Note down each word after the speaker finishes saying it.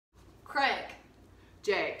Craig.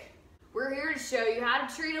 Jake. We're here to show you how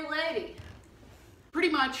to treat a lady. Pretty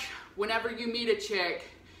much whenever you meet a chick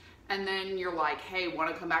and then you're like, hey,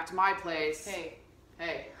 want to come back to my place?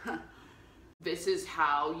 Hey, this is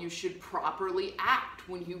how you should properly act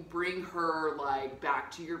when you bring her like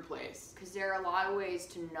back to your place. Because there are a lot of ways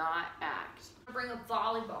to not act. Bring up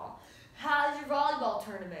volleyball. How's your volleyball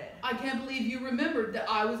tournament? I can't believe you remembered that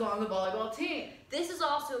I was on the volleyball team. This is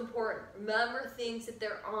also important. Remember things that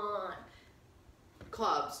they're on.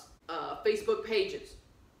 Clubs, Facebook pages.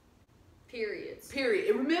 Periods.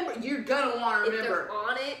 Period. Remember, you're gonna want to If remember. they're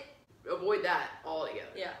on it, Avoid that altogether.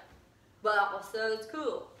 yeah. But also it's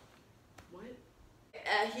cool. What?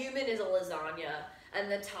 A human is a lasagna,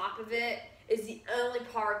 and the top of it is the only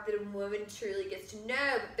part that a woman truly gets to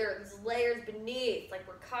know, but there's layers beneath, like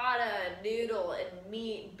ricotta and noodle and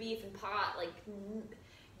meat and beef and pot. Like,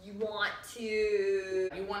 you want to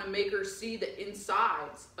make her see the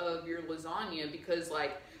insides of your lasagna because,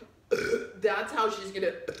 like, that's how she's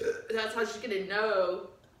gonna know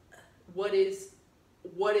what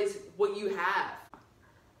you have.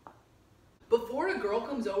 Before a girl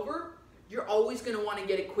comes over, you're always gonna want to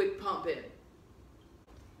get a quick pump in.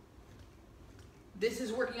 This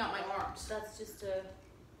is working out my arms. That's just a...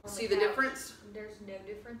 See the difference? There's no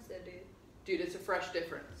difference though, dude. Dude, it's a fresh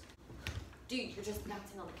difference. Dude, you're just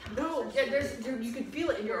bouncing on the couch. No, yeah, dude, you can feel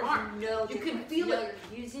it in your arm. No, you can feel it.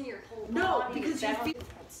 You're using your whole No, body. because you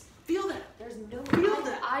feel that. There's no... Feel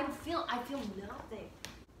that. I feel nothing.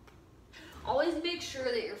 Always make sure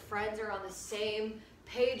that your friends are on the same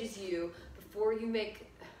page as you before you make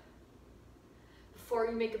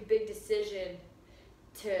a big decision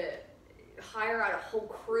to hire out a whole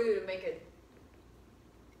crew to make a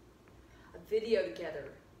video together.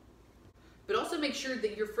 But also make sure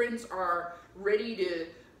that your friends are ready to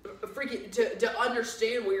to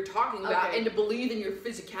understand what you're talking about, Okay. and to believe in your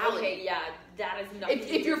physicality. Okay, yeah, that is nothing.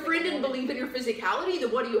 If your friend didn't believe in your physicality,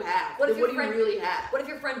 then what do you have? What if Then your friend do you really have? What if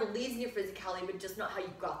your friend believes in your physicality but just not how you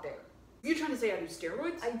got there? You're trying to say I do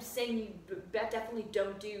steroids? I'm saying you definitely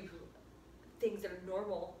don't do things that are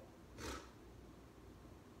normal.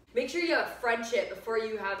 Make sure you have a friendship before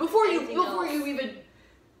you have Before you anything even...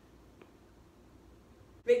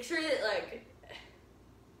 Make sure that, like...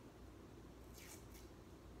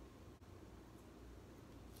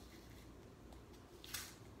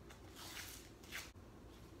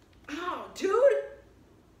 Oh, dude!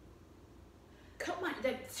 Cut my...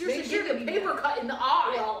 Seriously, Make sure get a paper cut in the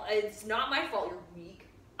eye. Well, it's not my fault you're weak.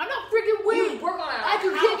 I'm not freaking weak. You work on it. I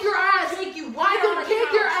can kick your ass. Jake, you I can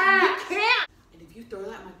kick your ass. You can't. And if you throw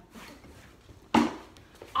that in my...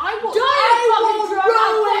 I will... Don't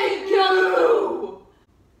I will ruin you!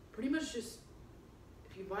 Pretty much just...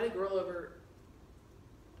 If you invite a girl over...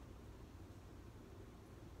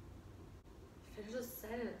 Finish the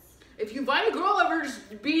sentence. If you invite a girl over,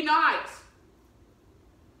 just be nice.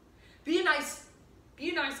 Be a nice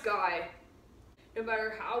guy. No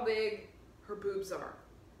matter how big Her boobs are.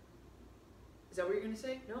 Is that what you're gonna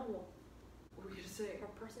say? no What were you gonna say? her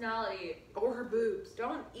personality. Or her boobs.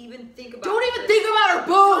 Don't even think about Don't even this. think about her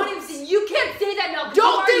Don't even boobs! think, you can't say that now. 'cause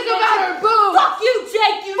Don't you think already about mentioned- her boobs! Fuck you,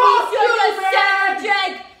 Jake! You Fuck need you, to man!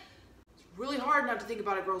 Jake! It's really hard not to think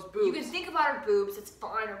about a girl's boobs. You can think about her boobs, it's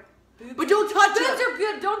fine. Her boobs But don't touch boobs them! are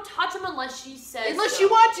good. Don't touch them unless she says Unless so. she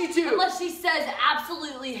wants you to! Unless she says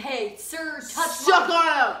absolutely, hey, sir, touch Suck my... on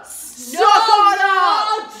them! No, Suck on them!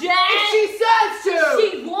 no, Jake! If she says to!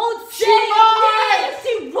 She won't She say might! it.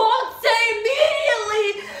 She won't say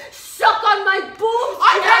immediately. Suck on my boobs.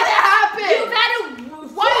 I've had Jake. it happen! You've had it.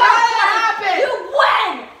 Why had it happen?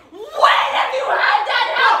 When? When have you had that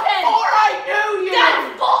happen? Before I knew you! That's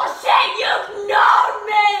bullshit. You've known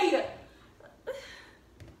me.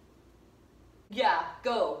 Yeah,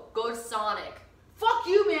 go to Sonic. Fuck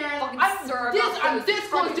you, man! Fucking I'm sir, this this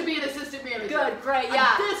close fucking- to being assistant manager. Good, great,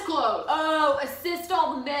 yeah. I'm this close! Oh, assist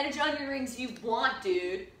all the manage onion rings you want,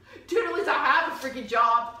 dude. Dude, at least I have a freaking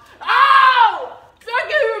job.